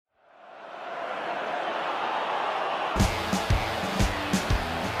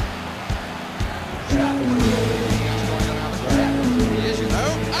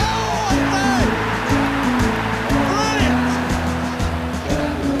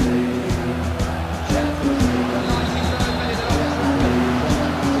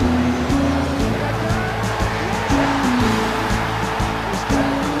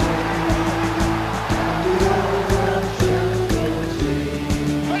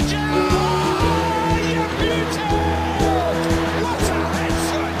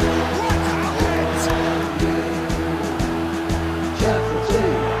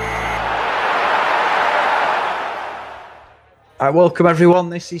Welcome everyone.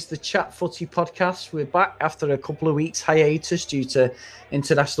 This is the Chat Footy podcast. We're back after a couple of weeks hiatus due to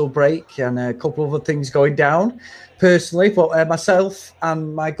international break and a couple of other things going down personally. But myself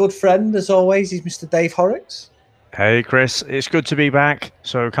and my good friend, as always, is Mr. Dave Horrocks. Hey Chris, it's good to be back.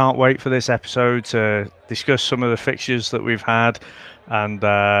 So can't wait for this episode to discuss some of the fixtures that we've had, and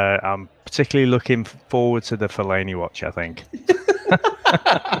I'm particularly looking forward to the Fellaini watch, I think.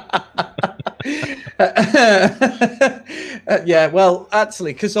 Yeah, well,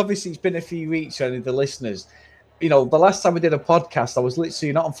 actually, because obviously it's been a few weeks for any of the listeners. You know, the last time we did a podcast, I was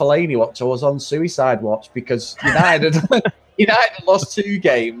literally not on Fellaini watch, I was on suicide watch because United had lost 2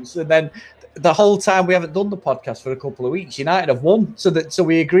 games, and then the whole time we haven't done the podcast for a couple of weeks, United have won. So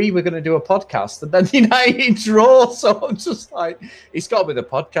we agree we're going to do a podcast, and then United draw. So I'm just like, it's got to be the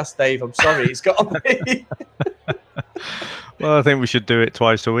podcast, Dave. I'm sorry, it's got to be. Well, I think we should do it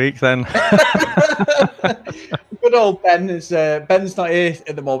twice a week then. Good old Ben is Ben's not here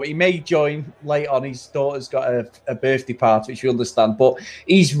at the moment. He may join late on. His daughter's got a birthday party, which we understand, but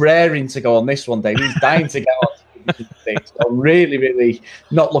he's raring to go on this one, Dave. He's dying to get on. So I'm really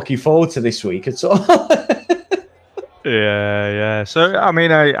not looking forward to this week at all. Yeah. So I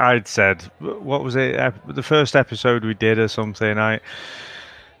mean, I'd said, what was it? The first episode we did or something.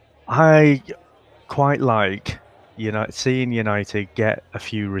 I quite like seeing United get a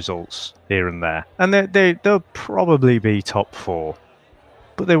few results here and there, and they'll probably be top 4,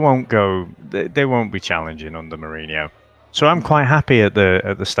 but they won't go. They won't be challenging under Mourinho. So I'm quite happy at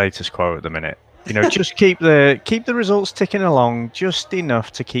the status quo at the minute. Just keep the results ticking along, just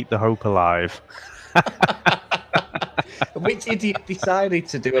enough to keep the hope alive. Which idiot decided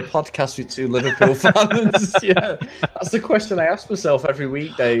to do a podcast with 2 Liverpool fans? Yeah, that's the question I ask myself every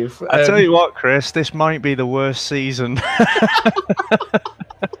week, Dave. I tell you what, Chris, this might be the worst season.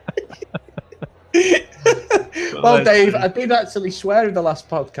 Well, Dave, I did actually swear in the last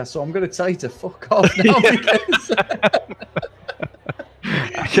podcast, so I'm going to tell you to fuck off now. Because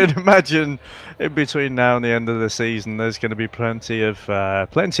I can imagine in between now and the end of the season, there's going to be plenty of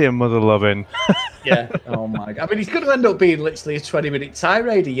mother loving. Yeah. Oh my God. I mean, he's going to end up being literally a 20-minute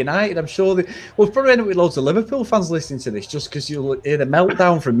tirade of United. I'm sure we'll probably end up with loads of Liverpool fans listening to this just because you'll hear the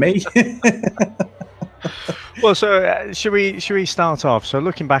meltdown from me. Well, so should we start off? So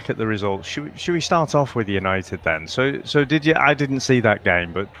looking back at the results, should we start off with United then? So did you? I didn't see that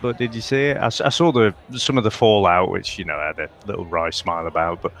game, but did you see it? I saw some of the fallout, which I had a little wry smile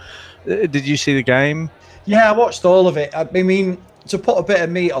about. But did you see the game? Yeah, I watched all of it. I mean, to put a bit of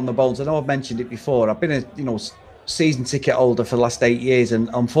meat on the bones, I know I've mentioned it before. I've been a season ticket holder for the last 8 years, and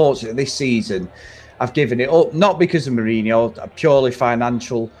unfortunately this season I've given it up, not because of Mourinho, purely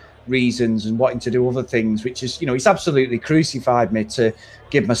financial reasons and wanting to do other things, which is, he's absolutely crucified me to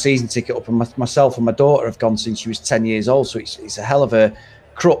give my season ticket up, and myself and my daughter have gone since she was 10 years old, so it's a hell of a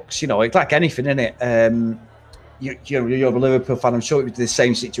crux, it's like anything, isn't it? You're a Liverpool fan, I'm sure it was the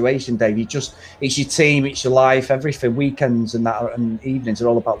same situation, Dave. It's your team, it's your life, everything. Weekends and evenings are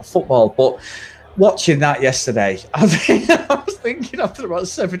all about the football. But watching that yesterday, I was thinking after about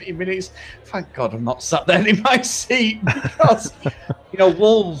 70 minutes, thank God I'm not sat there in my seat, because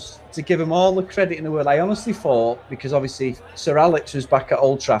Wolves, to give them all the credit in the world, I honestly thought, because obviously Sir Alex was back at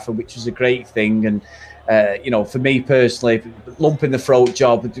Old Trafford, which was a great thing, and for me personally, lump in the throat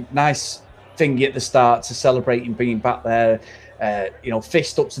job, nice thingy at the start to celebrating being back there,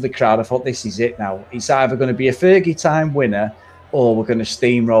 fist up to the crowd. I thought, this is it now. It's either going to be a Fergie time winner or we're going to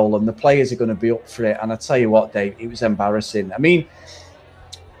steamroll, and the players are going to be up for it. And I tell you what, Dave, it was embarrassing. I mean,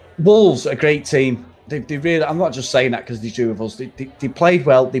 Wolves are a great team. They really, I'm not just saying that because they drew with us. They played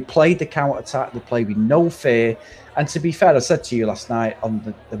well. They played the counter-attack. They played with no fear. And to be fair, I said to you last night on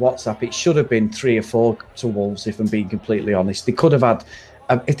the WhatsApp, it should have been 3 or 4 to Wolves, if I'm being completely honest. They could have had,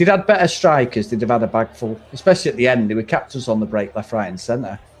 if they'd had better strikers, they'd have had a bag full, especially at the end. They were captains on the break, left, right and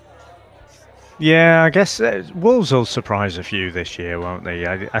centre. Yeah, I guess Wolves will surprise a few this year, won't they?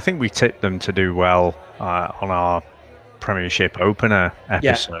 I think we tipped them to do well on our Premiership opener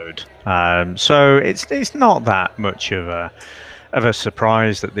episode. Yeah. So it's not that much of a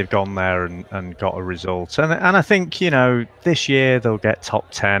surprise that they've gone there and got a result. And I think, this year they'll get top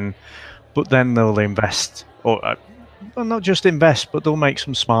 10, but then they'll invest, or well, not just invest, but they'll make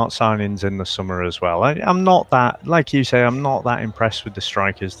some smart signings in the summer as well. I'm not that, like you say, I'm not that impressed with the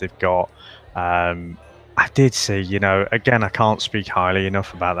strikers they've got. I did see, again, I can't speak highly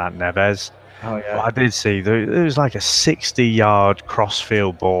enough about that Neves. Oh, yeah. But I did see there was like a 60-yard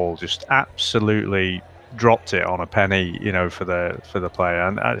crossfield ball, just absolutely dropped it on a penny, for the player.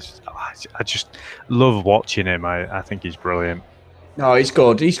 And I just love watching him. I think he's brilliant. No, he's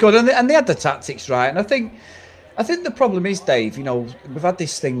good. He's good, and they had the tactics right. And I think I think the problem is, Dave, we've had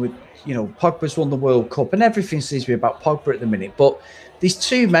this thing with, Pogba's won the World Cup and everything seems to be about Pogba at the minute, but there's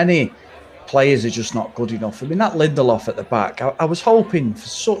too many players are just not good enough. I mean, that Lindelof at the back, I was hoping for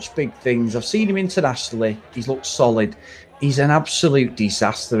such big things. I've seen him internationally. He's looked solid. He's an absolute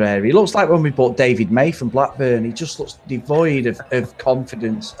disaster there. He looks like when we bought David May from Blackburn. He just looks devoid of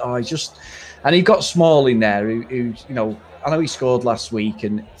confidence. And he got Smalling there, who I know he scored last week,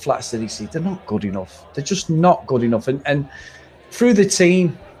 and flat said they're not good enough. They're just not good enough. And through the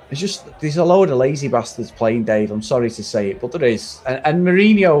team, there's a load of lazy bastards playing, Dave. I'm sorry to say it, but there is. And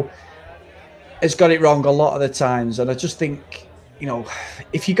Mourinho has got it wrong a lot of the times. And I just think,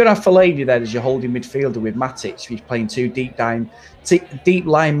 if you're going to have Fellaini there as your holding midfielder with Matic, he's playing two deep line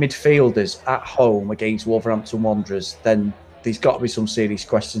midfielders at home against Wolverhampton Wanderers, then there's got to be some serious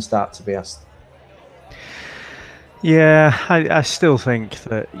questions start to be asked. Yeah, I still think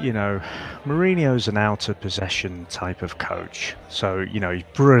that, Mourinho's an out of possession type of coach. So, he's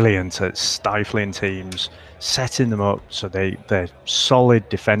brilliant at stifling teams, setting them up so they're solid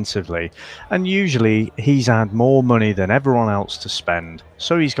defensively. And usually he's had more money than everyone else to spend.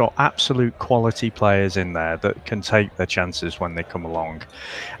 So he's got absolute quality players in there that can take their chances when they come along.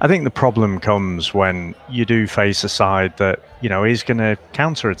 I think the problem comes when you do face a side that, is going to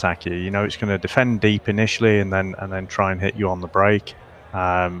counter-attack you. It's going to defend deep initially and then try and hit you on the break.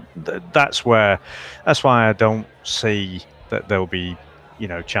 That's why I don't see that they'll be,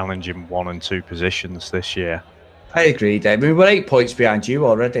 challenging 1 and 2 positions this year. I agree, Dave. I mean, we're 8 points behind you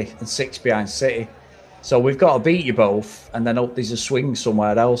already and 6 behind City. So we've got to beat you both and then hope there's a swing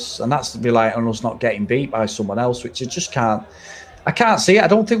somewhere else. And that's relying on us not getting beat by someone else, which I just can't. I can't see it. I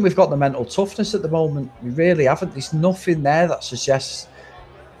don't think we've got the mental toughness at the moment. We really haven't. There's nothing there that suggests,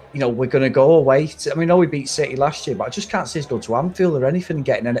 we're going to go away. I know we beat City last year, but I just can't see us go to Anfield or anything and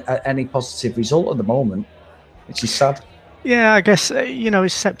getting any positive result at the moment, which is sad. Yeah, I guess,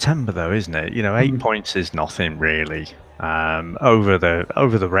 it's September though, isn't it? 8 points is nothing really over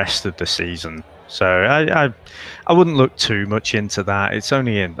the rest of the season. So I wouldn't look too much into that. It's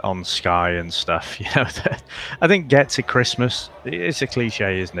only on Sky and stuff, I think get to Christmas. It's a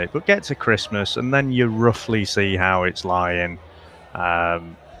cliche, isn't it? But get to Christmas and then you roughly see how it's lying.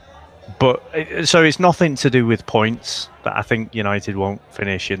 But so it's nothing to do with points that I think United won't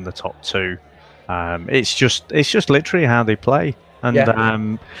finish in the top 2. It's just literally how they play.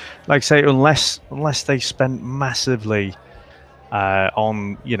 And like I say, unless they spent massively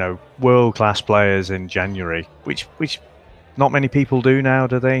on world-class players in January, which not many people do now,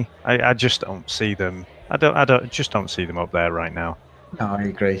 do they? I just don't see them. I don't see them up there right now. No, I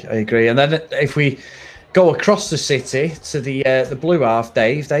agree. And then if we go across the city to the blue half,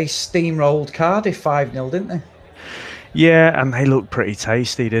 Dave, they steamrolled Cardiff 5-0, didn't they? Yeah, and they looked pretty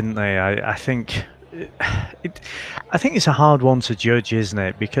tasty, didn't they? I think it's a hard one to judge, isn't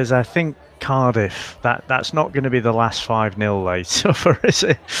it? Because I think Cardiff, that's not going to be the last 5-0 they suffer, is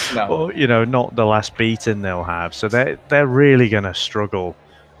it? No. Or, not the last beating they'll have. So they're really going to struggle.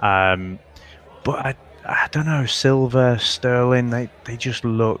 But I don't know, Silva, Sterling, they just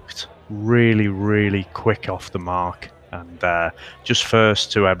looked really, really quick off the mark and just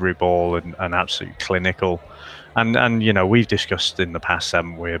first to every ball and absolutely clinical. And we've discussed in the past,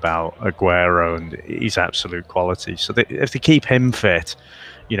 haven't we, about Aguero and his absolute quality. So if they keep him fit,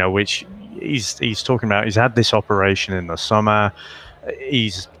 which he's talking about, he's had this operation in the summer. He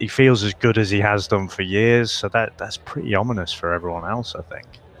feels as good as he has done for years. So that's pretty ominous for everyone else, I think.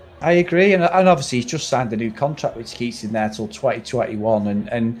 I agree, and obviously he's just signed a new contract which keeps him there till 2021.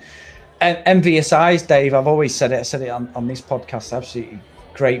 And envious eyes, Dave. I've always said it. I said it on this podcast. Absolutely.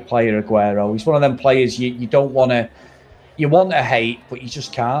 Great player, Aguero. He's one of them players you don't want to. You want to hate, but you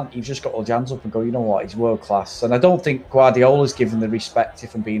just can't. You've just got to hold your hands up and go, you know what, he's world class. And I don't think Guardiola's given the respect,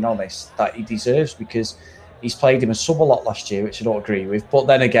 if I'm being honest, that he deserves, because he's played him a sub a lot last year, which I don't agree with. But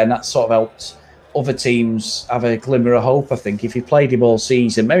then again, that sort of helped other teams have a glimmer of hope, I think. If he played him all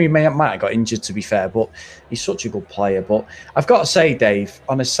season, maybe he might have got injured, to be fair, but he's such a good player. But I've got to say, Dave,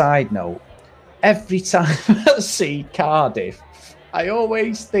 on a side note, every time I see Cardiff, I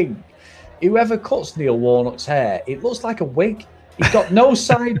always think whoever cuts Neil Warnock's hair, it looks like a wig. He's got no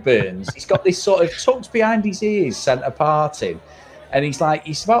sideburns. He's got this sort of tucked behind his ears, centre parting. And he's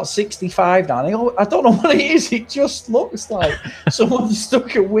about 65 now. And I don't know what it is. It just looks like someone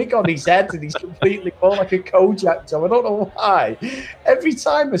stuck a wig on his head and he's completely gone like a Kojak job. I don't know why. Every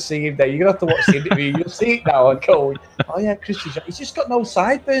time I see him there, you're going to have to watch the interview. You'll see it now and go, oh yeah, Christian, he's just got no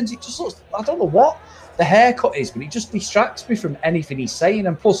sideburns. It just looks, I don't know what. the haircut is, but it just distracts me from anything he's saying.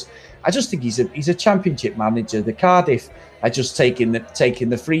 And plus, I just think he's a championship manager. The Cardiff are just taking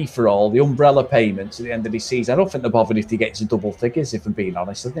the free for all, the umbrella payments at the end of the season. I don't think they're bothered if they get to double figures, if I'm being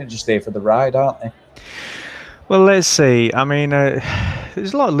honest. I think they're just there for the ride, aren't they? Well, let's see. I mean,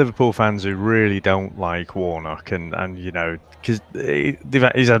 there's a lot of Liverpool fans who really don't like Warnock, and because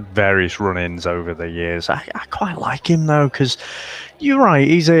he's had various run-ins over the years. I quite like him though, because you're right.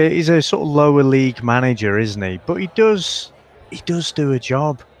 He's a sort of lower league manager, isn't he? But he does do a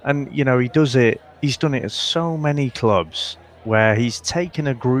job, and he does it. He's done it at so many clubs where he's taken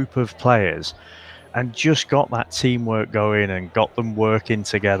a group of players and just got that teamwork going and got them working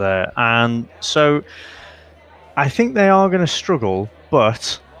together, and so. I think they are going to struggle,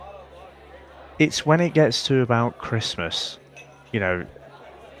 but it's when it gets to about Christmas.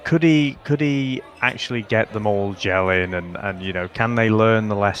 Could he actually get them all gelling and can they learn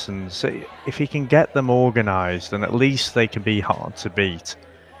the lessons? If he can get them organised and at least they can be hard to beat,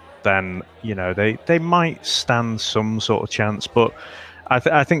 then they might stand some sort of chance. But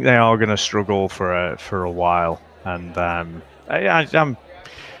I think they are going to struggle for a while, and I'm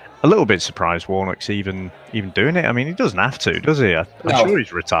a little bit surprised Warnock's even doing it. I mean, he doesn't have to, does he? I'm sure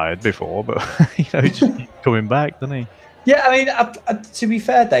he's retired before, but he's just coming back, doesn't he? Yeah, I mean, to be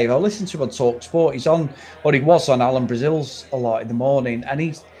fair, Dave, I listened to him on TalkSport. He was on Alan Brazil's a lot in the morning, and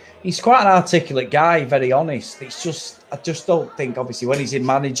he's quite an articulate guy, very honest. I just don't think, obviously, when he's in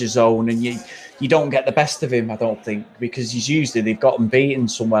manager zone and you don't get the best of him, I don't think, because they've got him beaten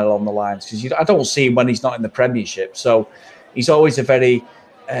somewhere along the lines. Because I don't see him when he's not in the Premiership. So he's always a very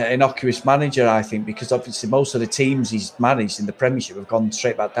innocuous manager, I think, because obviously most of the teams he's managed in the Premiership have gone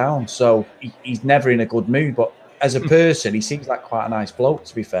straight back down. So he's never in a good mood. But as a person, he seems like quite a nice bloke,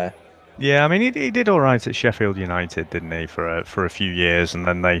 to be fair. Yeah, I mean, he did all right at Sheffield United, didn't he, for a few years, and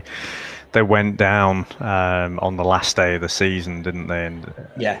then they went down on the last day of the season, didn't they? And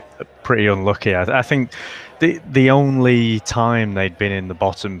pretty unlucky. I think the only time they'd been in the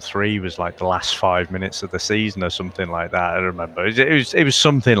bottom three was like the last 5 minutes of the season or something like that. I remember it was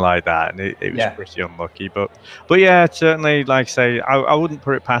something like that, and it was pretty unlucky. But yeah, certainly, like I say, I wouldn't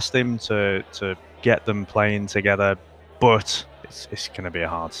put it past him to get them playing together, but it's going to be a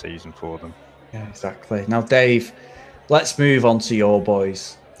hard season for them. Yeah, exactly. Now, Dave, let's move on to your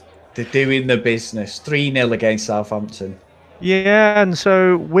boys. They're doing the business. 3-0 against Southampton. Yeah, and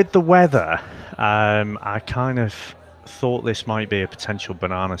so with the weather, I kind of thought this might be a potential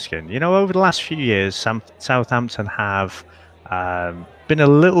banana skin. Over the last few years, Southampton have been a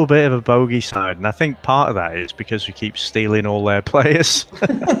little bit of a bogey side, and I think part of that is because we keep stealing all their players.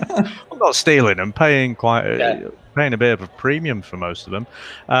 I'm not stealing them, paying a bit of a premium for most of them.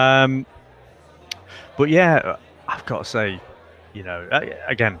 But yeah, I've got to say,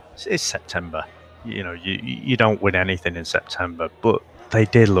 again, it's September. You don't win anything in September, but they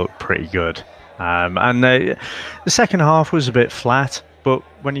did look pretty good. And the second half was a bit flat, but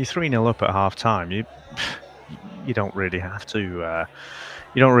when you're 3-0 up at half time, you don't really have to.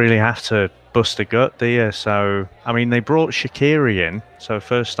 You don't really have to bust a gut, do you? So, I mean, they brought Shaqiri in, so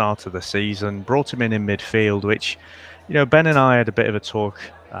first start of the season, brought him in midfield, which, Ben and I had a bit of a talk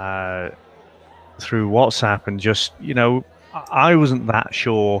through WhatsApp, and just, I wasn't that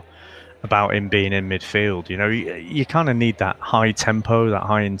sure about him being in midfield. You kind of need that high tempo, that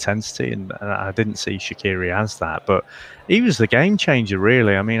high intensity, and I didn't see Shaqiri as that, but he was the game changer,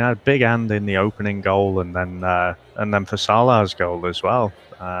 really. I mean, I had a big hand in the opening goal, and then for Salah's goal as well.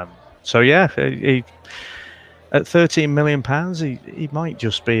 So yeah, he at £13 million, he might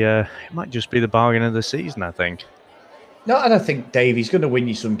just be the bargain of the season, I think. No, and I think, Dave, he's going to win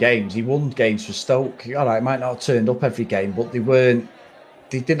you some games. He won games for Stoke. All right, might not have turned up every game, but they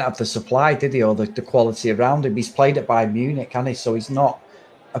didn't have the supply, did he, or the quality around him. He's played at Bayern Munich, hasn't he? So he's not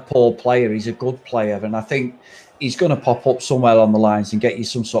a poor player. He's a good player, and I think he's going to pop up somewhere on the lines and get you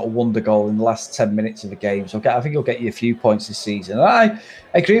some sort of wonder goal in the last 10 minutes of the game. So I think he'll get you a few points this season. And I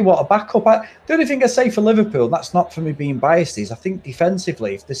agree, what a backup. The only thing I say for Liverpool, and that's not for me being biased, is I think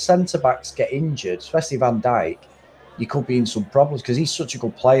defensively, if the centre-backs get injured, especially Van Dijk, you could be in some problems, because he's such a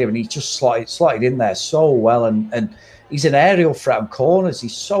good player and he's just slotted in there so well, and he's an aerial threat on corners. He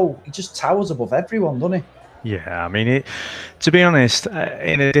just towers above everyone, doesn't he? Yeah, I mean, to be honest,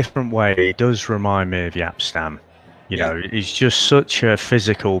 in a different way, he does remind me of Jaap Stam. He's just such a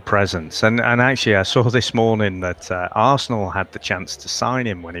physical presence, and actually, I saw this morning that Arsenal had the chance to sign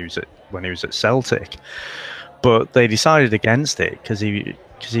him when he was at Celtic, but they decided against it because he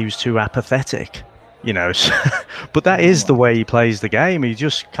was too apathetic. But that is the way he plays the game. He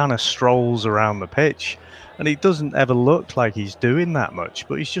just kind of strolls around the pitch. and it doesn't ever look like he's doing that much,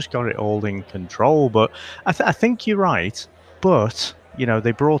 but he's just got it all in control. But I think you're right. But,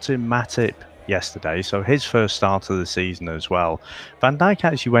 they brought in Matip yesterday, so his first start of the season as well. Van Dijk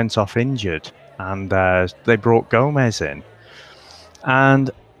actually went off injured, and they brought Gomez in.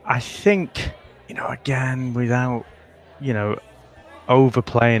 And I think, again, without,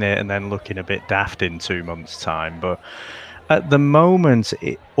 overplaying it and then looking a bit daft in 2 months' time, but at the moment,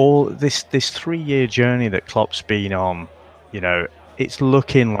 this 3-year journey that Klopp's been on, it's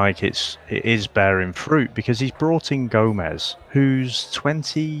looking like it is bearing fruit, because he's brought in Gomez, who's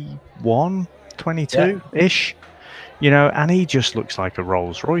 21, 22-ish, and he just looks like a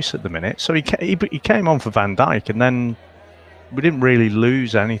Rolls Royce at the minute. So he came on for Van Dijk, and then we didn't really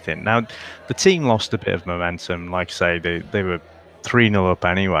lose anything. Now, the team lost a bit of momentum. Like I say, they were 3-0 up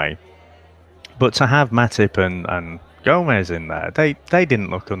anyway. But to have Matip and Gomez in there, they didn't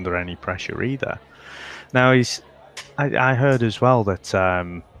look under any pressure either. Now, I heard as well that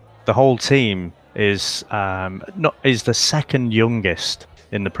the whole team is the second youngest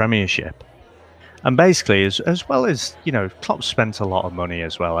in the Premiership. And basically, as well as, Klopp spent a lot of money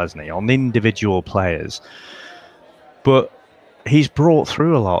as well, hasn't he, on individual players. But he's brought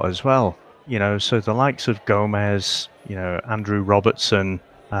through a lot as well, so the likes of Gomez, Andrew Robertson,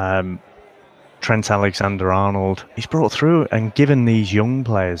 Trent Alexander-Arnold, he's brought through and given these young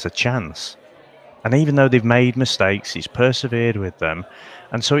players a chance. And even though they've made mistakes, he's persevered with them.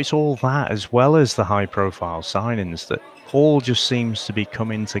 And so it's all that, as well as the high-profile signings, that all just seems to be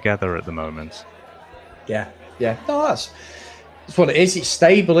coming together at the moment. Yeah. No, that's what it is. It's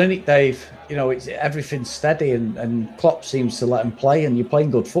stable, isn't it, Dave? It's everything's steady, and Klopp seems to let him play, and you're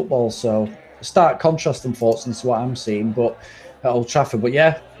playing good football. So stark contrast, unfortunately, to what I'm seeing, but at Old Trafford. But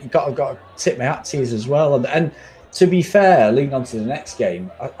yeah, you've got to tip my hat to you as well. And to be fair, leading on to the next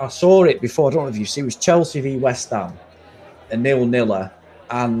game, I saw it before. I don't know if you see, it was Chelsea v West Ham, a 0-0.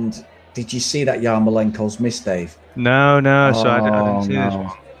 And did you see that Yarmolenko's miss, Dave? No. So I didn't see this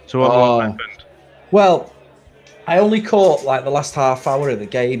one. So what happened? Well, I only caught the last half hour of the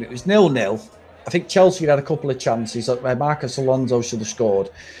game. It was 0-0. I think Chelsea had a couple of chances where Marcos Alonso should have scored.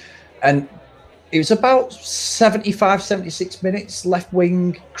 And it was about 75, 76 minutes, left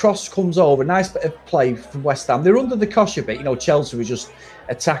wing, cross comes over. Nice bit of play from West Ham. They were under the cosh a bit. Chelsea was just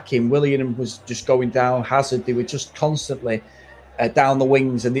attacking. Willian was just going down. Hazard, they were just constantly down the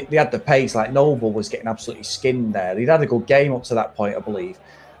wings. And they had the pace. Noble was getting absolutely skinned there. He'd had a good game up to that point, I believe.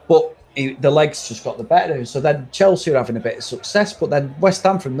 But the legs just got the better of him. So then Chelsea were having a bit of success, but then West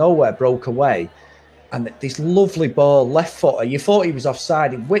Ham from nowhere broke away. And this lovely ball, left footer, you thought he was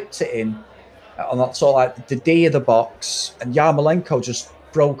offside. He whipped it in on that sort of the D of the box, and Yarmolenko just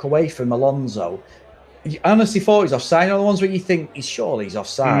broke away from Alonso. You honestly thought he was offside. The ones where you think he's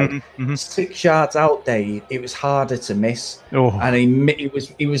offside. Mm-hmm. 6 yards out there, it was harder to miss. Oh. And he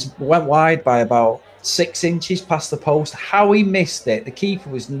went wide by about 6 inches past the post. How he missed it, the keeper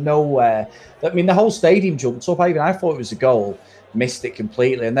was nowhere. The whole stadium jumped up. I thought it was a goal, missed it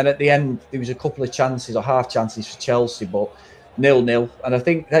completely. And then at the end, there was a couple of chances or half chances for Chelsea, but 0-0. And I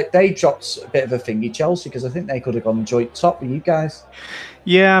think they dropped a bit of a thingy, Chelsea, because I think they could have gone joint top with you guys.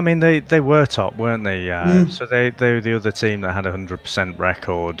 Yeah, they were top, weren't they? So they were the other team that had a 100%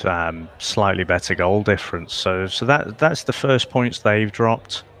 record, slightly better goal difference. So that's the first points they've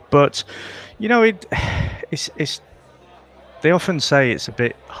dropped. But it's they often say it's a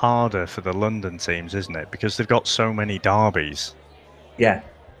bit harder for the London teams, isn't it? Because they've got so many derbies. Yeah.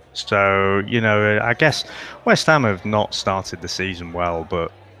 So, I guess West Ham have not started the season well,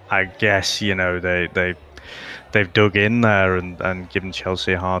 but I guess, they've dug in there and given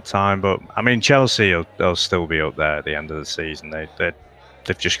Chelsea a hard time. But, Chelsea will still be up there at the end of the season.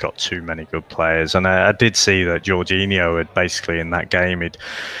 They've just got too many good players. And I did see that Jorginho had basically in that game, he'd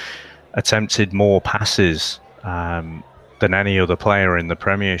attempted more passes than any other player in the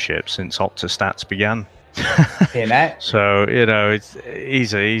Premiership since Opta Stats began. So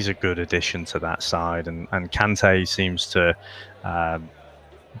he's a good addition to that side, and Kante seems to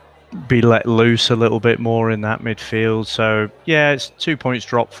be let loose a little bit more in that midfield. So yeah, it's 2 points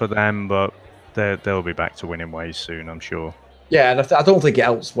dropped for them, but they'll be back to winning ways soon, I'm sure. Yeah, and I don't think it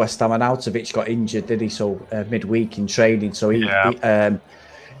helps West Ham. And Arnautovic got injured, did he? So midweek in training, so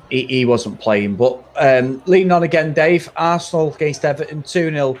he wasn't playing. But leading on again, Dave, Arsenal against Everton,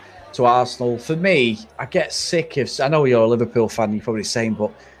 2-0 to Arsenal. For me, I get sick of... I know you're a Liverpool fan, you're probably saying,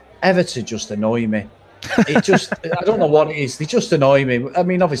 but Everton just annoy me. It just, I don't know what it is. They just annoy me. I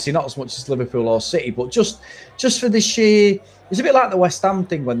mean, obviously not as much as Liverpool or City, but just for the sheer, it's a bit like the West Ham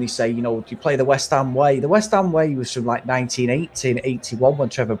thing when they say, you know, do you play the West Ham way? The West Ham way was from like 1980 and 81 when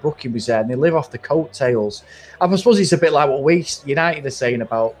Trevor Brooking was there, and they live off the coattails. I suppose it's a bit like what we United are saying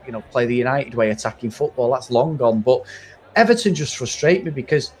about, you know, play the United way attacking football. That's long gone. But Everton just frustrate me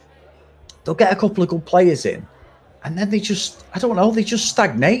because they'll get a couple of good players in, and then they just, I don't know, they just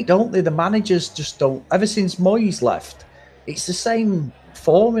stagnate, don't they? The managers just don't. Ever since Moyes left, it's the same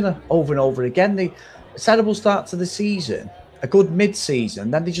formula over and over again. A terrible start to the season, a good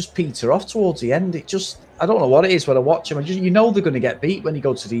mid-season, then they just peter off towards the end. It just, I don't know what it is when I watch them. You know they're going to get beat when you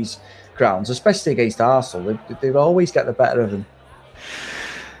go to these grounds, especially against Arsenal. They always get the better of them.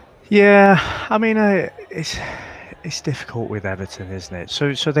 Yeah, I mean, it's difficult with Everton, isn't it?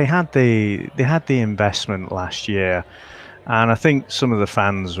 So they had the investment last year, and I think some of the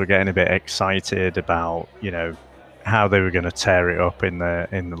fans were getting a bit excited about, you know, how they were going to tear it up in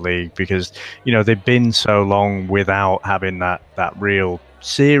the league, because, you know, they've been so long without having that real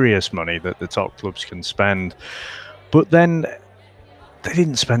serious money that the top clubs can spend. But then they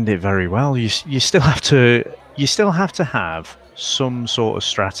didn't spend it very well. You still have to have some sort of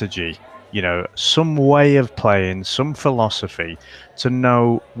strategy, you know, some way of playing, some philosophy to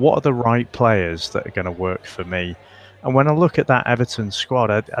know what are the right players that are going to work for me. And when I look at that Everton squad,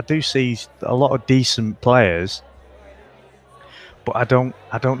 I do see a lot of decent players, but I don't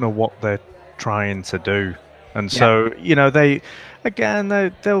know what they're trying to do. And so, you know, they'll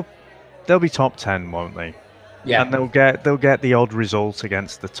be top 10, won't they? Yeah. And they'll get the odd result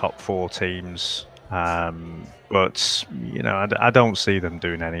against the top 4 teams. But, you know, I don't see them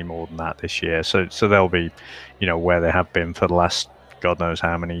doing any more than that this year. So they'll be, you know, where they have been for the last God knows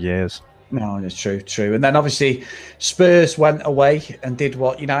how many years. No, it's true. And then obviously Spurs went away and did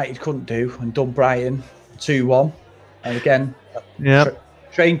what United couldn't do and done Brighton 2-1. And again,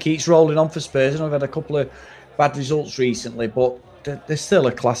 train keeps rolling on for Spurs. And I've had a couple of bad results recently, but they're still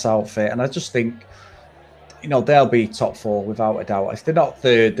a class outfit. And I just think, you know, they'll be top 4 without a doubt. If they're not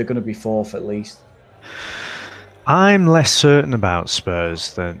third, they're going to be 4th at least. I'm less certain about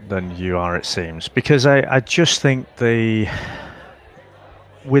Spurs than you are, it seems, because I just think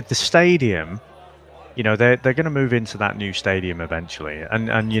with the stadium, you know, they're going to move into that new stadium eventually,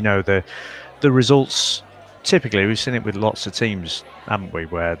 and you know, the results, typically we've seen it with lots of teams, haven't we,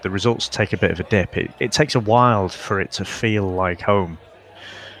 where the results take a bit of a dip. It takes a while for it to feel like home,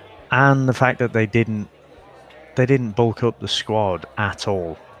 and the fact that they didn't bulk up the squad at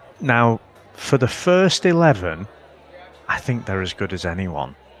all. Now, for the first 11, I think they're as good as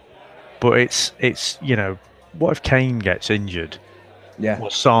anyone. But it's you know, what if Kane gets injured? Yeah.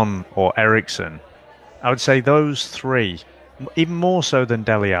 Or Son or Eriksen? I would say those 3, even more so than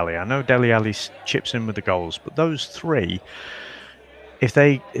Dele Alli. I know Dele Alli chips in with the goals, but those 3, if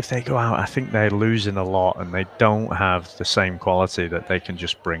they go out, I think they're losing a lot, and they don't have the same quality that they can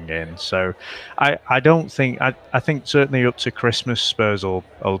just bring in. So I don't think, I think certainly up to Christmas, Spurs will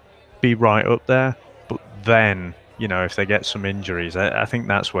be right up there, but then, you know, if they get some injuries, I think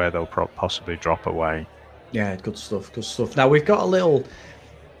that's where they'll possibly drop away. Yeah, good stuff. Now we've got a little,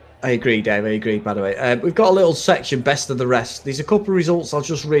 I agree, Dave, by the way. We've got a little section, best of the rest. There's a couple of results I'll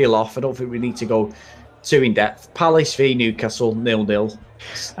just reel off. I don't think we need to go too in depth. Palace v Newcastle 0-0.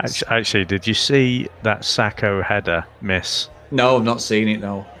 Actually, did you see that Sacco header miss? No, I've not seen it,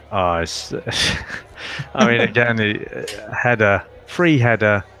 no. Oh, it's I mean, again, free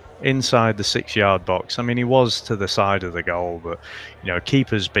header inside the 6-yard box. I mean, he was to the side of the goal, but, you know,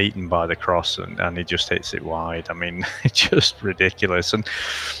 keeper's beaten by the cross, and he just hits it wide. I mean, it's just ridiculous. And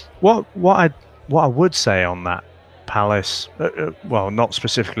what I would say on that Palace, well, not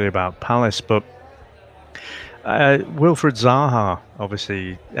specifically about Palace, but Wilfried Zaha,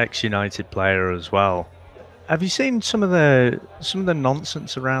 obviously ex-United player as well. Have you seen some of the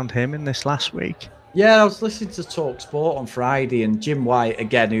nonsense around him in this last week? Yeah, I was listening to Talk Sport on Friday, and Jim White,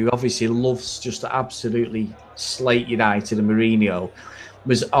 again, who obviously loves just to absolutely slate United and Mourinho,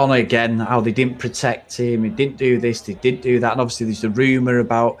 was on again how they didn't protect him, he didn't do this, they didn't do that. And obviously there's the rumour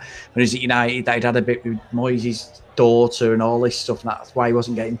about when he was at United that he'd had a bit with Moyes' daughter and all this stuff, and that's why he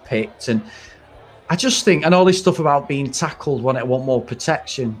wasn't getting picked. And I just think, and all this stuff about being tackled when I want more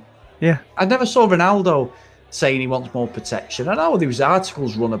protection. Yeah. I never saw Ronaldo saying he wants more protection. I know there was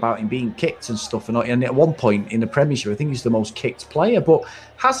articles run about him being kicked and stuff, and at one point in the Premiership, I think he's the most kicked player. But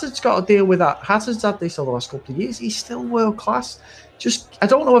Hazard's got to deal with that. Hazard's had this over the last couple of years. He's still world class. Just, I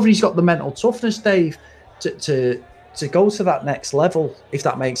don't know whether he's got the mental toughness, Dave, to to go to that next level, if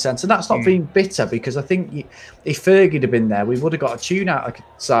that makes sense. And that's not being bitter, because I think if Fergie had been there, we would have got a tune out of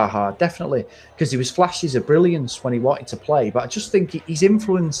Zaha, definitely, because he was flashes of brilliance when he wanted to play. But I just think he's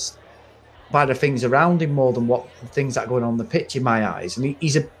influenced by the things around him more than what things that are going on the pitch, in my eyes. And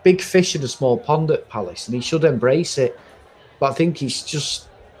he's a big fish in a small pond at Palace, and he should embrace it. But I think he's just,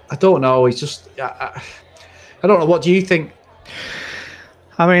 I don't know, he's just, I don't know. What do you think?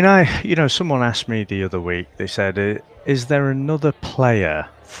 I mean, someone asked me the other week, they said, is there another player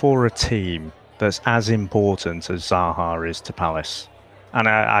for a team that's as important as Zaha is to Palace? And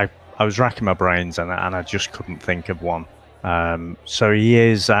I was racking my brains, and I just couldn't think of one. So he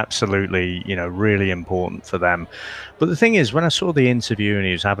is absolutely, really important for them. But the thing is, when I saw the interview and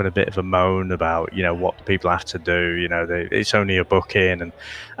he was having a bit of a moan about, what the people have to do, it's only a booking,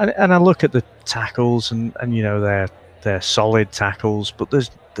 and I look at the tackles and they're solid tackles, but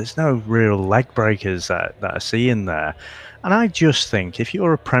there's no real leg breakers that I see in there. And I just think if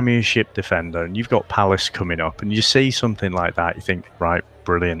you're a Premiership defender and you've got Palace coming up and you see something like that, you think, right,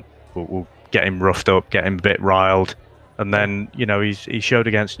 brilliant, we'll get him roughed up, get him a bit riled. And then, he showed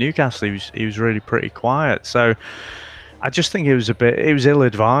against Newcastle, he was really pretty quiet. So I just think it was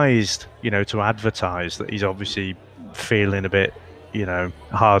ill-advised, to advertise that he's obviously feeling a bit,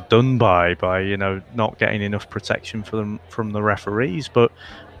 hard done by not getting enough protection from the referees. But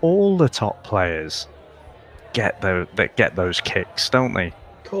all the top players get those kicks, don't they?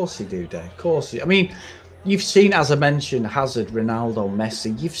 Of course they do, Dave. Of course. I mean, you've seen, as I mentioned, Hazard, Ronaldo,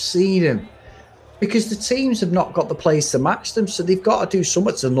 Messi. You've seen them. Because the teams have not got the players to match them, so they've got to do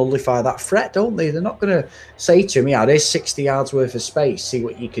something to nullify that threat, don't they? They're not going to say to him, there's 60 yards worth of space, see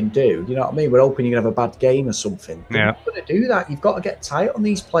what you can do. You know what I mean? We're hoping you're going to have a bad game or something. They're not going to do that. You've got to get tight on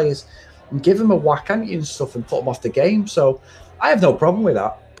these players and give them a whack, haven't you, and stuff, and put them off the game. So I have no problem with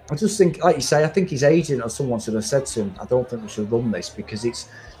that. I just think, like you say, I think his agent or someone should have said to him, I don't think we should run this, because it's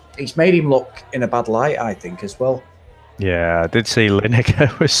made him look in a bad light, I think, as well. Yeah, I did see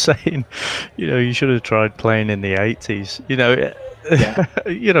Lineker was saying, you should have tried playing in the 80s.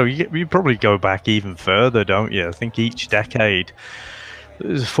 You probably go back even further, don't you? I think each decade,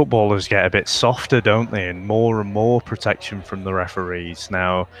 footballers get a bit softer, don't they? And more protection from the referees.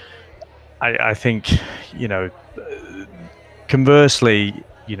 Now, I think, conversely,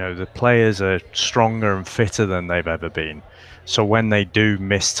 the players are stronger and fitter than they've ever been. So when they do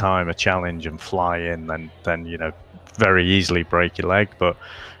miss time a challenge and fly in, then very easily break your leg. But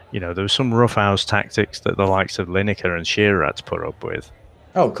there was some roughhouse tactics that the likes of Lineker and Shearer had to put up with.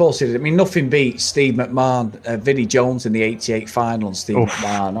 Oh, of course he did. I mean, nothing beats Steve McMahon, Vinnie Jones in the '88 final, and Steve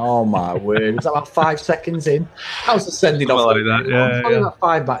McMahon. Oh my word! Was that about 5 seconds in? That was the sending off. Like that, yeah. About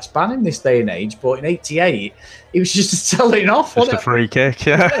 5-match ban in this day and age, but in '88 he was just telling off. Just a free kick,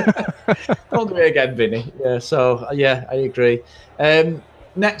 yeah. Don't do it again, Vinny. Yeah. So I agree.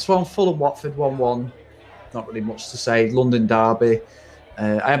 Next one, Fulham Watford 1-1. Not really much to say. London derby.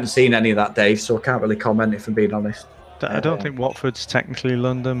 I haven't seen any of that, Dave, so I can't really comment, if I'm being honest. I don't think Watford's technically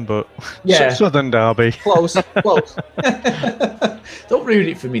London, but Southern derby. Close. Don't ruin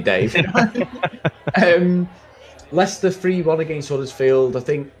it for me, Dave. Leicester 3-1 against Huddersfield. I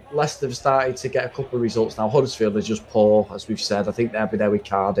think Leicester have started to get a couple of results now. Huddersfield are just poor, as we've said. I think they'll be there with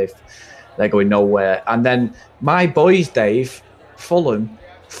Cardiff. They're going nowhere. And then my boys, Dave, Fulham,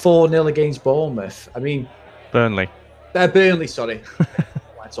 4-0 against Bournemouth. I mean... Burnley, sorry.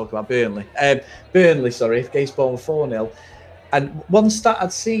 Talk about Burnley. Burnley, against Bournemouth 4-0. And one stat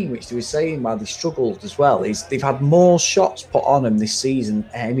I'd seen, which they were saying why they struggled as well, is they've had more shots put on them this season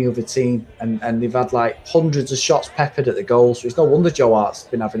than any other team. And they've had like hundreds of shots peppered at the goal. So it's no wonder Joe Hart's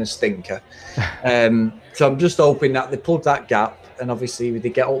been having a stinker. So I'm just hoping that they plug that gap. And obviously they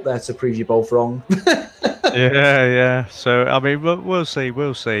get up there to prove you both wrong. Yeah. So, I mean, we'll see.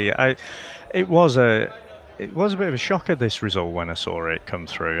 It was a bit of a shocker, this result, when I saw it come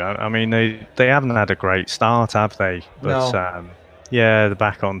through. I mean, they haven't had a great start, have they? But no. They're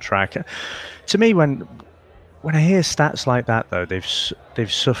back on track. To me, when I hear stats like that, though,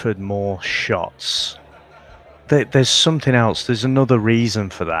 they've suffered more shots. There's something else. There's another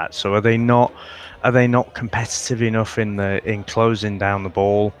reason for that. So are they not competitive enough in closing down the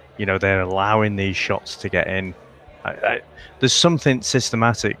ball? They're allowing these shots to get in. There's something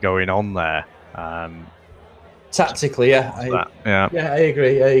systematic going on there. Tactically, yeah. I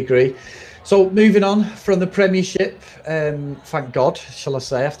agree. So moving on from the Premiership, thank God, shall I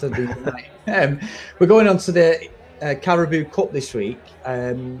say, after the night. We're going on to the Carabao Cup this week.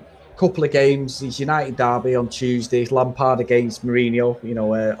 Couple of games. It's United derby on Tuesday. Lampard against Mourinho.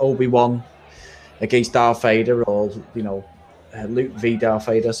 Obi-Wan against Darth Vader, or Luke v. Darth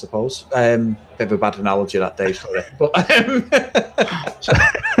Vader, I suppose. Bit of a bad analogy that, Dave, sorry. But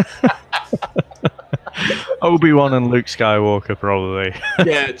Obi-Wan and Luke Skywalker, probably.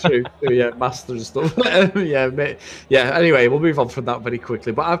 Yeah, true. Yeah, Master and stuff. Yeah. Anyway, we'll move on from that very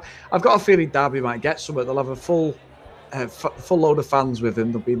quickly. But I've got a feeling Derby might get somewhere. They'll have a full load of fans with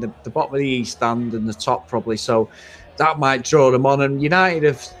them. They'll be in the bottom of the East Stand and the top probably. So that might draw them on. And United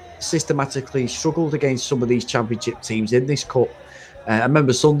have systematically struggled against some of these Championship teams in this cup. I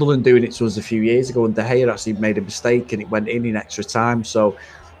remember Sunderland doing it to us a few years ago, and De Gea actually made a mistake and it went in extra time. So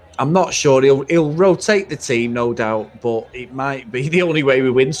I'm not sure. He'll rotate the team, no doubt, but it might be the only way we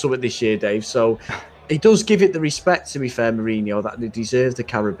win something this year, Dave. So he does give it the respect, to be fair, Mourinho, that they deserve the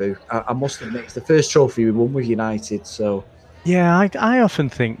Carabao. I must admit, it's the first trophy we won with United. So yeah, I often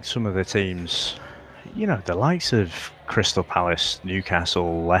think some of the teams, the likes of Crystal Palace,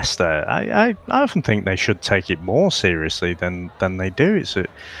 Newcastle, Leicester, I often think they should take it more seriously than they do.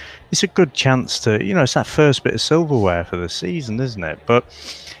 It's a good chance to, it's that first bit of silverware for the season, isn't it? But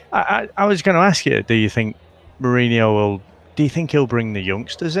I was going to ask you, do you think he'll bring the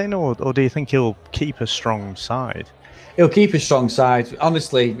youngsters in, or do you think he'll keep a strong side? He'll keep a strong side.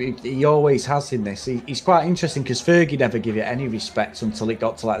 Honestly, he always has in this. He's quite interesting because Fergie never gave it any respect until it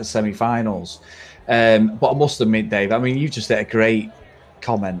got to the semi-finals. But I must admit, Dave, I mean, you just did a great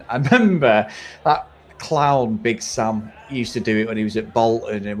comment. I remember that clown Big Sam used to do it when he was at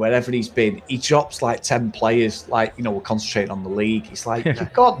Bolton, and wherever he's been, he drops 10 players, concentrating on the league. It's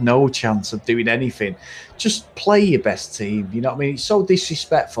you've got no chance of doing anything. Just play your best team. You know what I mean? It's so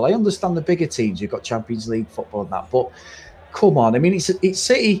disrespectful. I understand the bigger teams, you've got Champions League football and that, but come on. I mean, it's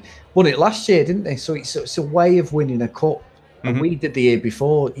City won it last year, didn't they? So it's a way of winning a cup. And we did the year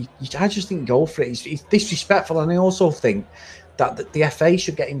before. I just didn't go for it. It's disrespectful, and I also think that the FA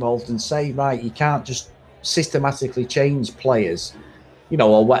should get involved and say, right, you can't just systematically change players,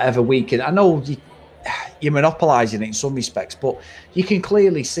 or whatever week. And I know you're monopolising it in some respects, but you can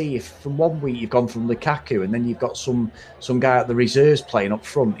clearly see if from one week you've gone from Lukaku and then you've got some guy at the reserves playing up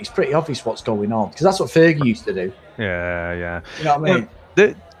front, it's pretty obvious what's going on, because that's what Fergie used to do. Yeah. You know what I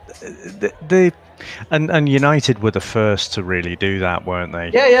mean? And United were the first to really do that, weren't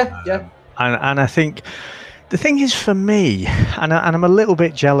they? Yeah. And I think the thing is, for me, and I'm a little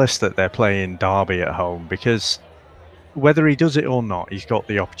bit jealous that they're playing Derby at home, because whether he does it or not, he's got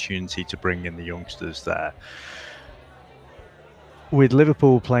the opportunity to bring in the youngsters there. With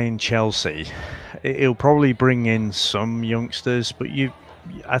Liverpool playing Chelsea, he'll probably bring in some youngsters, but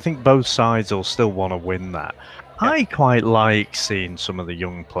I think both sides will still want to win that. Yeah. I quite like seeing some of the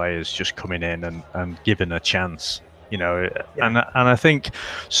young players just coming in and given a chance. And I think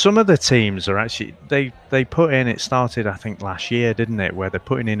some of the teams are actually they put in. It started, I think, last year, didn't it? Where they're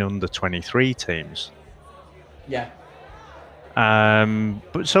putting in under 23 teams. Yeah.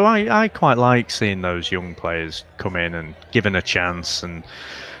 But so I quite like seeing those young players come in and given a chance, and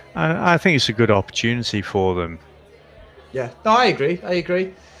I think it's a good opportunity for them. Yeah. No, I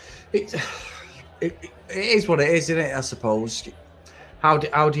agree. It is what it is, isn't it? I suppose. How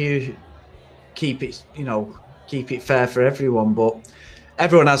do you keep it? Keep it fair for everyone, but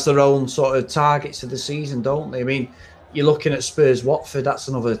everyone has their own sort of targets of the season, don't they? I mean, you're looking at Spurs Watford, that's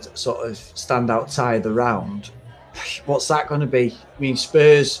another sort of standout tie of the round. What's that going to be? I mean,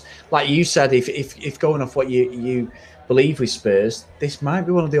 Spurs, like you said, if going off what you believe with Spurs, this might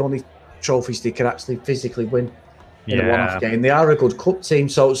be one of the only trophies they could actually physically win in a one-off game. They are a good cup team,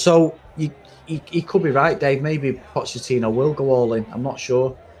 so you could be right, Dave. Maybe Pochettino will go all in. I'm not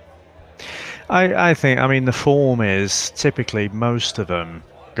sure. I think, the form is typically most of them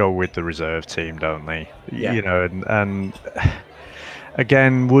go with the reserve team, don't they? Yeah. And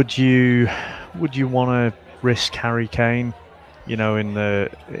again, would you want to risk Harry Kane,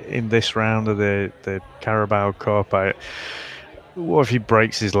 in this round of the Carabao Cup? What if he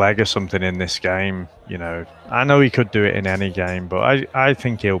breaks his leg or something in this game? I know he could do it in any game, but I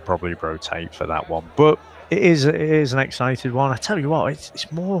think he'll probably rotate for that one. But it is an exciting one. I tell you what, it's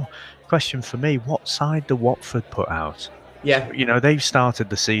more question for me, what side do Watford put out? Yeah. They've started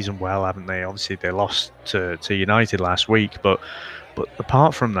the season well, haven't they? Obviously, they lost to United last week, but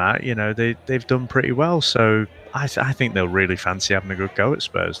apart from that, they've done pretty well. So I think they'll really fancy having a good go at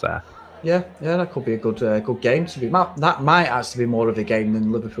Spurs there. Yeah, that could be a good game to be. That might actually be more of a game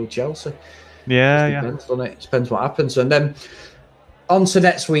than Liverpool-Chelsea. Yeah, depends, doesn't it? Depends what happens. And then on to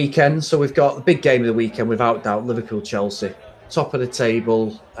next weekend. So we've got the big game of the weekend, without doubt, Liverpool-Chelsea. Top of the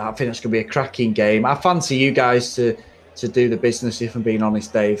table. I think it's going to be a cracking game. I fancy you guys to to do the business, if I'm being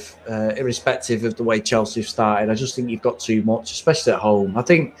honest, Dave, irrespective of the way Chelsea have started. I just think you've got too much, especially at home. I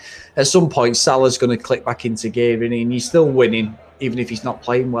think at some point Salah's going to click back into gear and he's still winning, even if he's not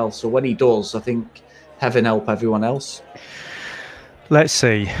playing well. So when he does, I think heaven help everyone else. Let's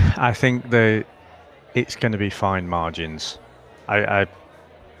see. I think it's going to be fine margins. I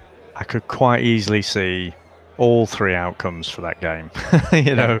could quite easily see all three outcomes for that game.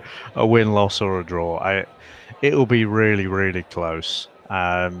 A win, loss, or a draw. It'll be really, really close.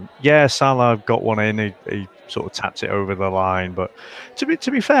 Salah got one in. He sort of tapped it over the line. But to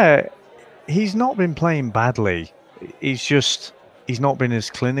be fair, he's not been playing badly. He's not been as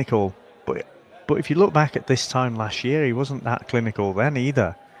clinical. But if you look back at this time last year, he wasn't that clinical then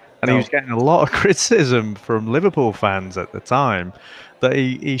either. And he was getting a lot of criticism from Liverpool fans at the time that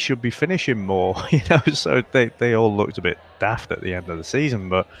he should be finishing more. So they all looked a bit daft at the end of the season.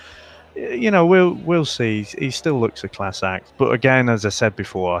 But we'll see. He still looks a class act. But again, as I said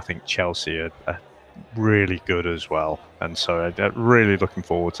before, I think Chelsea are really good as well. And so I'm really looking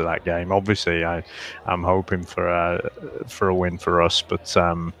forward to that game. Obviously, I'm hoping for a win for us. But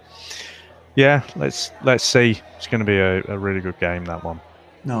let's see. It's going to be a really good game, that one.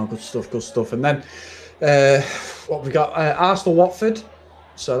 No, good stuff. And then what we got? Arsenal-Watford.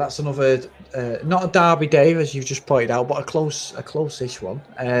 So that's another, not a derby, Dave, as you've just pointed out, but a close-ish one.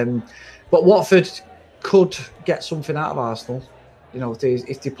 But Watford could get something out of Arsenal,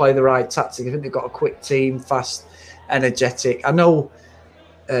 if they play the right tactic. I think they've got a quick team, fast, energetic. I know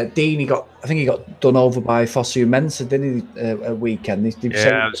Dean, he got done over by Fosu Mensah, didn't he, a weekend? It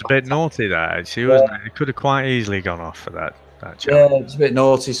was a bit naughty, that, actually, wasn't it? It could have quite easily gone off for that challenge. Yeah, it's a bit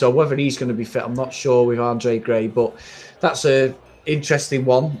naughty. So whether he's going to be fit, I'm not sure with Andre Gray, but that's a interesting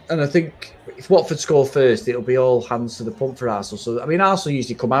one. And I think if Watford score first, it'll be all hands to the pump for Arsenal. So Arsenal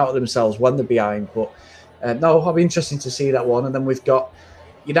usually come out of themselves when they're behind, but it'll be interesting to see that one. And then we've got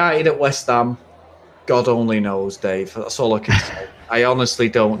United at West Ham. God only knows, Dave. That's all I can say. I honestly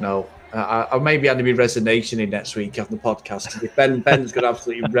don't know. I maybe had to be resignation in next week on the podcast. Ben's going to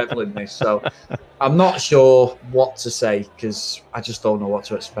absolutely revel in this. So I'm not sure what to say because I just don't know what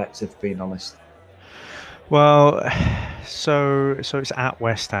to expect, if being honest. Well, so it's at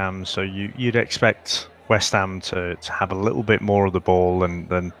West Ham, so you'd expect West Ham to have a little bit more of the ball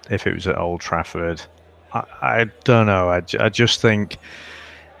than if it was at Old Trafford. I don't know. I just think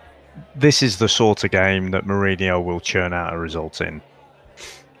this is the sort of game that Mourinho will churn out a result in.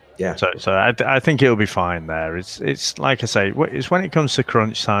 Yeah. So I think it'll be fine there. It's like I say, it's when it comes to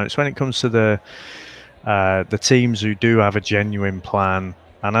crunch time. It's when it comes to the teams who do have a genuine plan.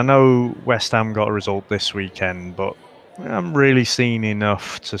 And I know West Ham got a result this weekend, but I haven't really seen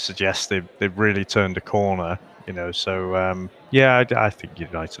enough to suggest they've really turned a corner, So, I think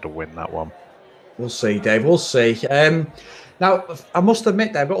United will win that one. We'll see, Dave. We'll see. Now, I must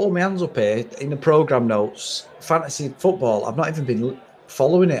admit that I've got all my hands up here in the programme notes. Fantasy football, I've not even been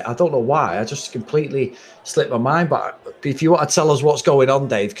following it. I don't know why. I just completely slipped my mind. But if you want to tell us what's going on,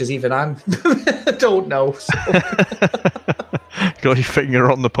 Dave, because even I don't know. So. Got your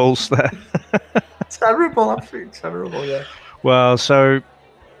finger on the pulse there. Terrible, absolutely terrible, yeah. Well, so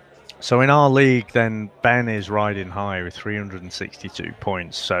in our league, then Ben is riding high with 362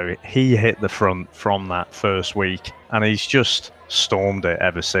 points. So he hit the front from that first week, and he's just stormed it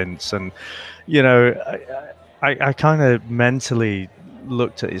ever since. And I kind of mentally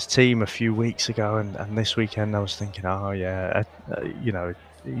looked at his team a few weeks ago, and this weekend I was thinking,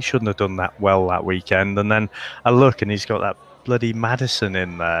 he shouldn't have done that well that weekend. And then I look, and he's got that bloody Maddison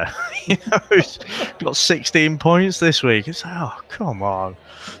in there. He's got 16 points this week. It's like, oh, come on.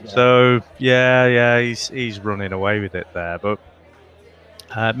 Yeah. So he's running away with it there. But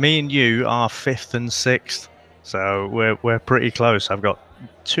me and you are 5th and 6th, so we're pretty close. I've got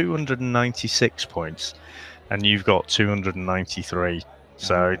 296 points, and you've got 293.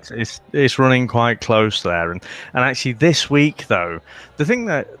 So it's running quite close there. And actually this week, though, the thing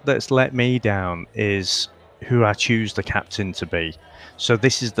that's let me down is who I choose the captain to be. So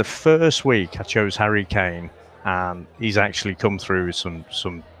this is the first week I chose Harry Kane, and he's actually come through with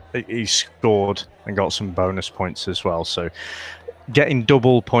some he's scored and got some bonus points as well. So getting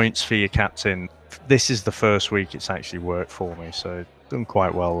double points for your captain, this is the first week it's actually worked for me. So done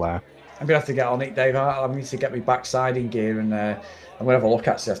quite well there. I'm going to have to get on it, Dave. I need to get my backside in gear, and I'm going to have a look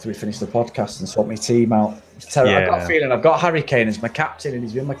actually after we finish the podcast and sort my team out. It's terrible. Yeah. I've got a feeling I've got Harry Kane as my captain, and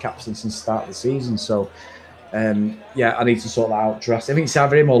he's been my captain since the start of the season. So I need to sort that out. I think it's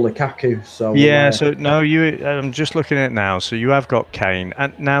either him or Lukaku. So so no, I'm just looking at it now. So you have got Kane,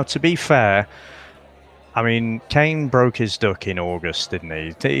 and now to be fair, I mean, Kane broke his duck in August, didn't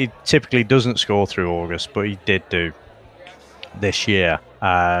he? He typically doesn't score through August, but he did do. this year,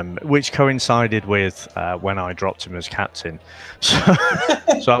 which coincided with when I dropped him as captain.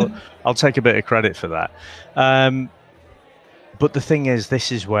 So I'll take a bit of credit for that. But the thing is,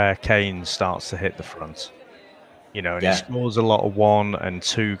 this is where Kane starts to hit the front. You know, and he scores a lot of 1 and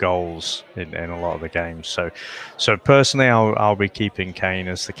 2 goals in a lot of the games. So personally, I'll be keeping Kane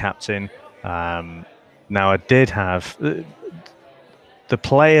as the captain. Now, I did have the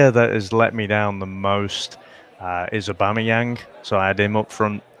player that has let me down the most is Aubameyang. So I had him up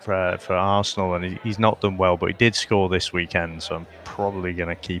front for Arsenal, and he's not done well, but he did score this weekend. So I'm probably going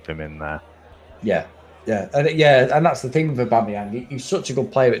to keep him in there. Yeah, and that's the thing with Aubameyang. He's such a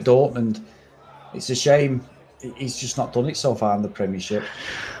good player at Dortmund. It's a shame he's just not done it so far in the Premiership.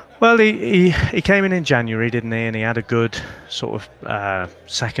 Well, he came in January, didn't he? And he had a good sort of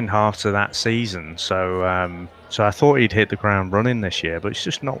second half to that season. So I thought he'd hit the ground running this year, but it's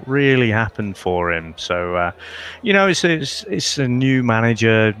just not really happened for him. So, it's a new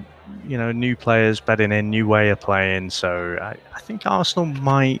manager, new players bedding in, new way of playing. So I think Arsenal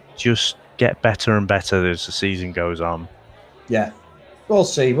might just get better and better as the season goes on. Yeah, we'll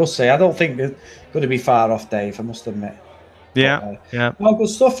see. I don't think they're going to be far off, Dave, I must admit. Yeah. Well, good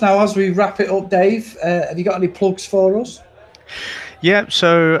stuff. Now, as we wrap it up, Dave, have you got any plugs for us? Yeah,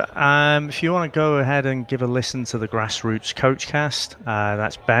 so if you want to go ahead and give a listen to the Grassroots Coachcast,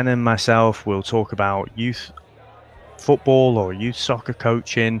 that's Ben and myself. We'll talk about youth football or youth soccer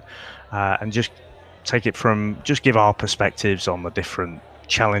coaching, and just give our perspectives on the different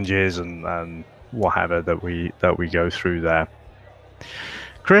challenges and whatever that we go through there.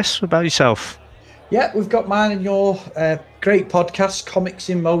 Chris, what about yourself? Yeah, we've got mine and your great podcast, Comics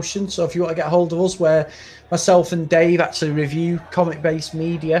in Motion. So if you want to get hold of us, where myself and Dave actually review comic-based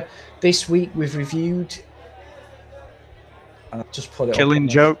media. This week we've reviewed... And I've just put it Killing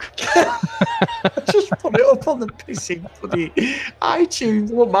Joke. Just put it up on the pissing bloody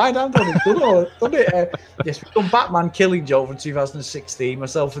iTunes. Well, mine, I've done it. Yes, we've done Batman Killing Joke from 2016.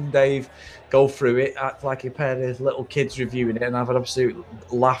 Myself and Dave go through it, act like a pair of little kids reviewing it, and have an absolute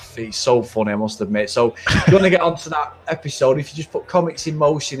laugh. It's so funny, I must admit. So if you want to get onto that episode, if you just put Comics in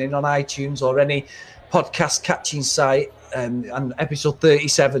Motion in on iTunes or any podcast catching site, and episode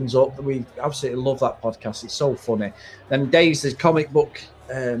 37's up. We absolutely love that podcast. It's so funny. Then Dave's the comic book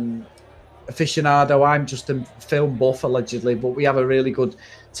aficionado. I'm just a film buff, allegedly, but we have a really good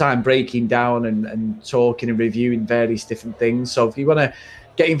time breaking down and talking and reviewing various different things. So if you want to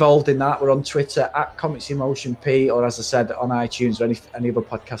get involved in that, we're on Twitter at Comics in Motion P, or as I said, on iTunes or any other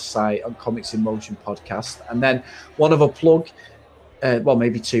podcast site on Comics in Motion Podcast. And then one other plug, well,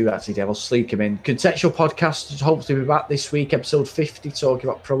 maybe two actually, Dave. I'll sneak them in. Contextual Podcast is hopefully be back this week, episode 50, talking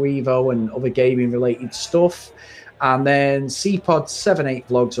about Pro Evo and other gaming related stuff. And then CPod 78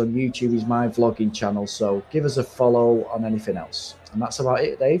 Vlogs on YouTube is my vlogging channel. So give us a follow on anything else. And that's about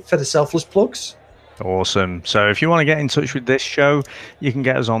it, Dave, for the selfless plugs. Awesome. So if you want to get in touch with this show, you can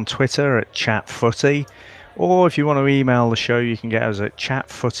get us on Twitter at ChatFooty. Or if you want to email the show, you can get us at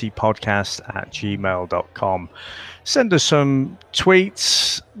chatfootypodcast@gmail.com. Send us some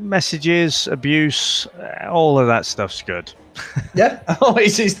tweets, messages, abuse, all of that stuff's good. Yeah,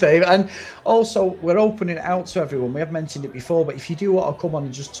 always is, Dave. And also, we're opening it out to everyone. We have mentioned it before, but if you do want to come on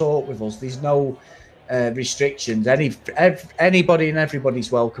and just talk with us, there's no restrictions. Anybody and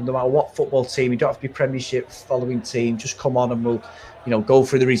everybody's welcome, no matter what football team. You don't have to be Premiership following team. Just come on and we'll, go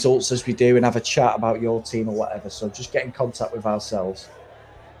through the results as we do and have a chat about your team or whatever. So just get in contact with ourselves.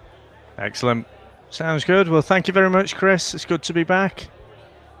 Excellent. Sounds good. Well, thank you very much, Chris. It's good to be back.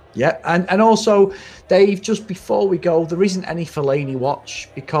 Yeah, and also, Dave, just before we go, there isn't any Fellaini watch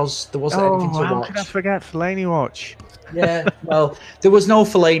because there wasn't anything to watch. How could I forget Fellaini watch? Yeah, well, there was no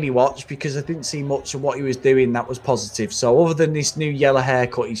Fellaini watch because I didn't see much of what he was doing that was positive. So other than this new yellow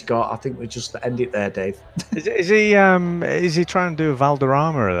haircut he's got, I think we'll just end it there, Dave. Is he trying to do a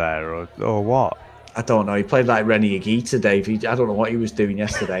Valderrama there or what? I don't know. He played like Rennie Higuita, Dave. I don't know what he was doing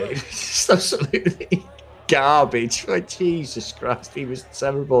yesterday. It's absolutely garbage. Like, Jesus Christ, he was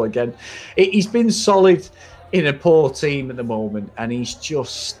terrible again. He's been solid in a poor team at the moment, and he's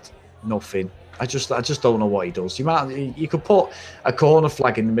just nothing. I just don't know what he does. You could put a corner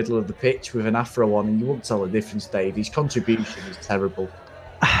flag in the middle of the pitch with an afro on, and you wouldn't tell the difference, Dave. His contribution is terrible.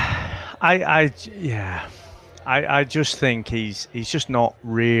 I just think he's just not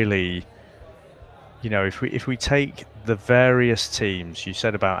really. If we take the various teams you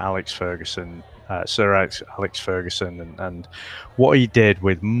said about Alex Ferguson, Sir Alex Ferguson, and what he did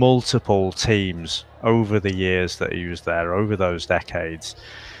with multiple teams over the years that he was there, over those decades,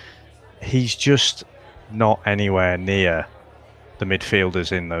 he's just not anywhere near the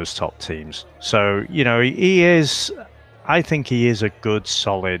midfielders in those top teams. So, he is, I think he is a good,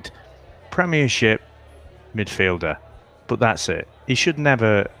 solid Premiership midfielder, but that's it. He should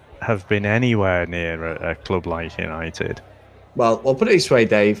never have been anywhere near a club like United. Well, I'll put it this way,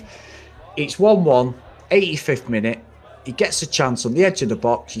 Dave. It's 1-1, 85th minute. He gets a chance on the edge of the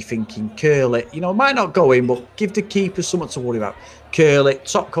box. You're thinking, curl it. You know, it might not go in, but give the keeper something to worry about. Curl it,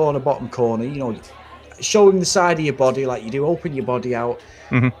 top corner, bottom corner. You know, show him the side of your body like you do. Open your body out.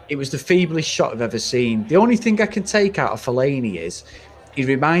 Mm-hmm. It was the feeblest shot I've ever seen. The only thing I can take out of Fellaini is, he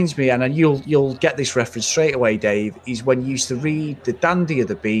reminds me, and you'll get this reference straight away, Dave, is when you used to read The Dandy of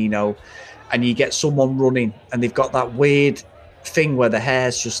the Beano, and you get someone running, and they've got that weird thing where the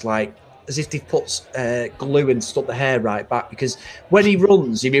hair's just like, as if they've put glue and stuck the hair right back, because when he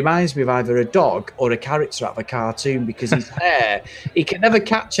runs, he reminds me of either a dog or a character out of a cartoon, because his hair, he can never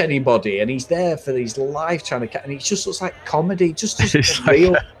catch anybody, and he's there for his life trying to catch, and it just looks like comedy, just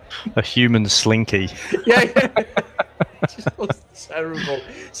real. Like a human slinky. Yeah. It just looks terrible.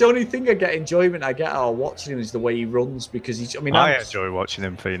 It's the only thing I get enjoyment I get out of watching him is the way he runs, because he's, I enjoy watching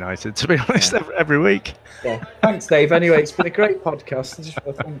him for United, to be honest, every week. Yeah. Thanks, Dave. Anyway, it's been a great podcast. I just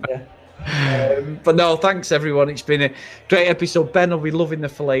want to thank you. But no, thanks everyone. It's been a great episode. Ben will be loving the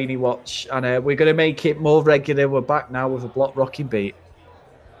Fellaini watch, and we're going to make it more regular. We're back now with a block rocking beat.